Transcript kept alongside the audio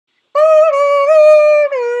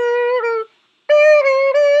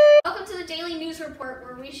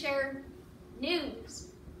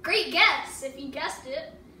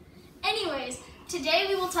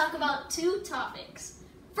2 topics.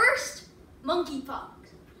 First, monkeypox,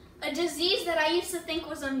 a disease that I used to think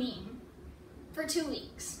was a meme for 2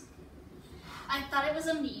 weeks. I thought it was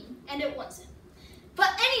a meme, and it wasn't. But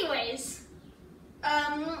anyways,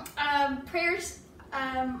 prayers.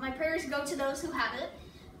 My prayers go to those who have it.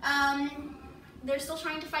 They're still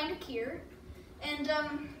trying to find a cure, and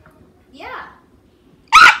yeah.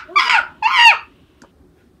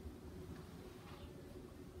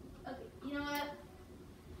 Okay, you know what?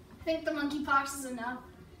 I think the monkeypox is enough.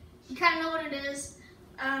 You kind of know what it is.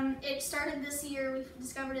 It started this year. We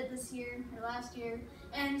discovered it this year or last year,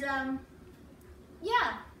 and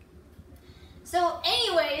yeah. So,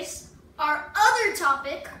 anyways, our other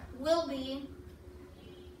topic will be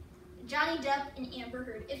Johnny Depp and Amber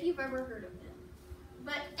Heard, if you've ever heard of it.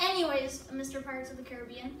 But anyways, Mr. Pirates of the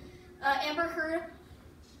Caribbean, Amber Heard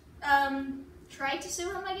tried to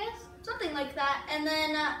sue him, I guess, something like that, and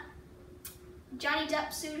then Johnny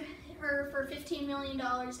Depp sued her for $15 million,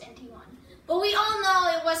 and he won. But we all know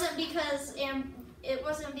it wasn't because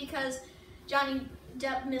Johnny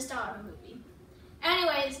Depp missed out on a movie.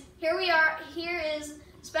 Anyways, here we are. Here is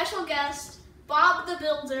special guest Bob the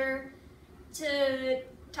Builder to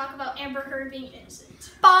talk about Amber Heard being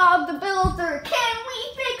innocent. Bob the Builder, can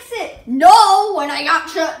we fix it? No, when I got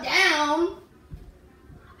shut down.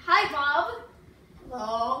 Hi, Bob.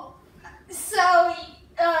 Hello. So,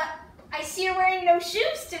 I see you're wearing no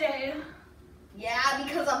shoes today. Yeah,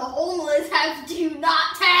 because I'm homeless. Have you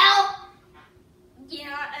not tell?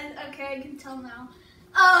 Yeah, okay, I can tell now.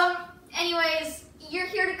 Anyways, you're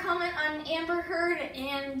here to comment on Amber Heard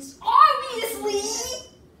and Obviously.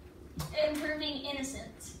 and her being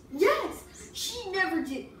innocent. Yes, she never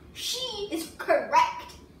did. She is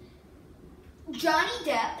correct. Johnny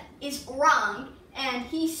Depp is wrong, and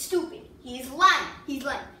he's stupid. He's lying. He's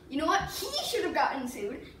lying. You know what? He should have gotten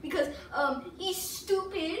sued because he's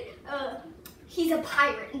stupid. He's a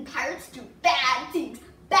pirate, and pirates do bad things.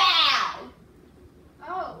 Bad.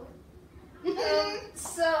 Oh.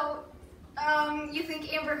 So, you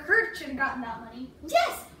think Amber Heard should have gotten that money?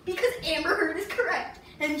 Yes, because Amber Heard is correct,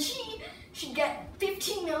 and she should get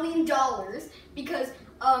 $15 million because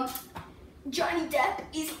Johnny Depp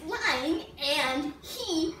is lying, and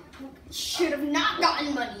he should have not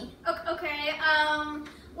gotten money. Okay.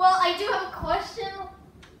 Well, I do have a question.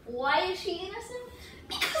 Why is she innocent?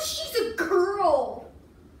 Because she's a girl.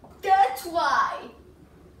 That's why.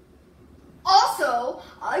 Also,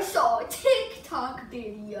 I saw a TikTok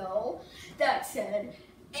video that said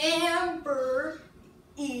Amber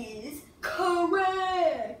is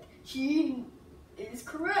correct. She is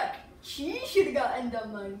correct. She should have gotten the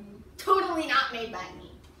money. Totally not made by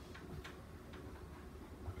me.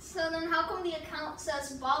 So then how come the account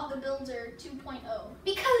says Bob the Builder 2.0?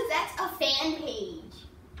 Because that's a fan page.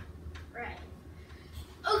 Right.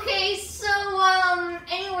 Okay, so,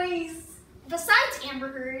 anyways, besides Amber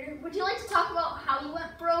Heard, would you like to talk about how you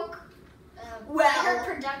went broke? Her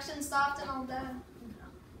production stopped and all that?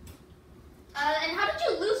 And how did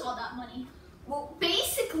you lose all that money? Well,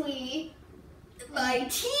 basically, my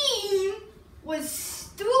team was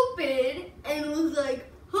stupid and was like,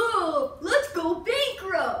 oh, let's go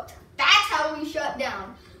bankrupt. That's how we shut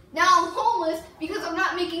down. Now I'm homeless because I'm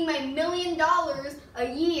not making my $1 million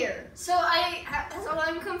a year. So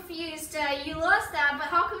I'm confused. You lost that, but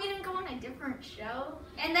how come you didn't go on a different show?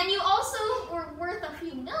 And then you also were worth a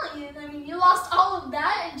few million. I mean, you lost all of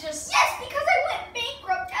that and just... Yes, because I went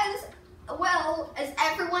bankrupt as well as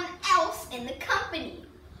everyone else in the company.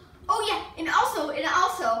 Oh yeah, and also,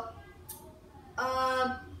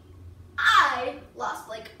 I lost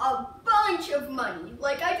like a bunch of money.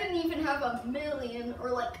 Like I didn't even have $1 million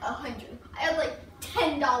or like 100. I had like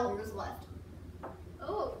 $10 left.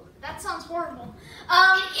 Oh, that sounds horrible.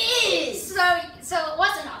 It is. So it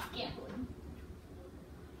wasn't off gambling.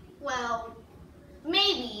 Well,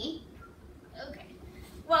 maybe. Okay.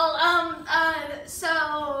 Well,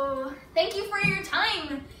 so thank you for your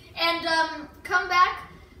time, and come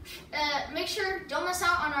back. Make sure don't miss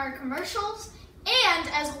out on our commercials. And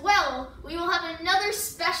as well, we will have another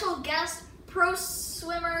special guest, pro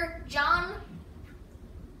swimmer John.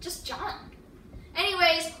 Just John.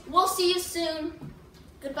 Anyways, we'll see you soon.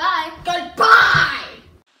 Goodbye. Goodbye!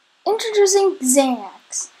 Introducing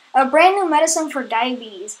Xanax, a brand new medicine for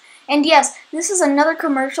diabetes. And yes, this is another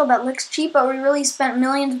commercial that looks cheap, but we really spent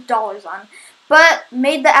millions of dollars on. But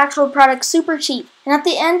made the actual product super cheap. And at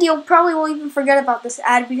the end, you'll probably will even forget about this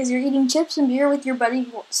ad because you're eating chips and beer with your buddy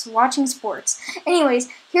watching sports. Anyways,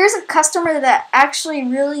 here's a customer that actually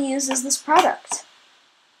really uses this product.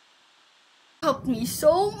 Helped me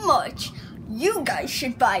so much. You guys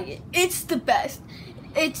should buy it. It's the best.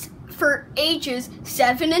 It's for ages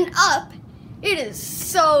 7 and up. It is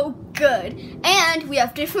so good. And we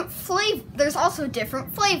have different flavors. There's also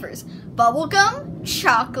different flavors. Bubblegum,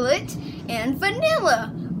 chocolate, and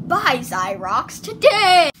vanilla. Buy Zyrox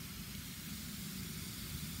today.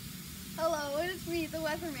 Hello, it is me, the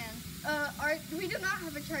weatherman. We do not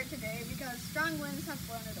have a chart today because strong winds have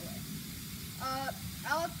blown it away.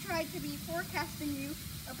 I'll try to be forecasting you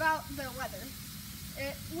about the weather.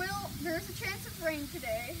 There's a chance of rain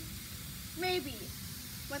today. Maybe.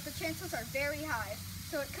 But the chances are very high,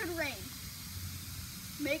 so it could rain.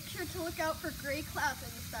 Make sure to look out for gray clouds in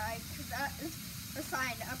the sky, because that is a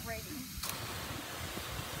sign of raining.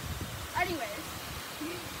 Anyways,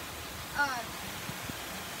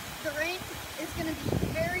 the rain is going to be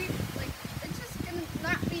it's just going to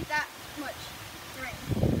not be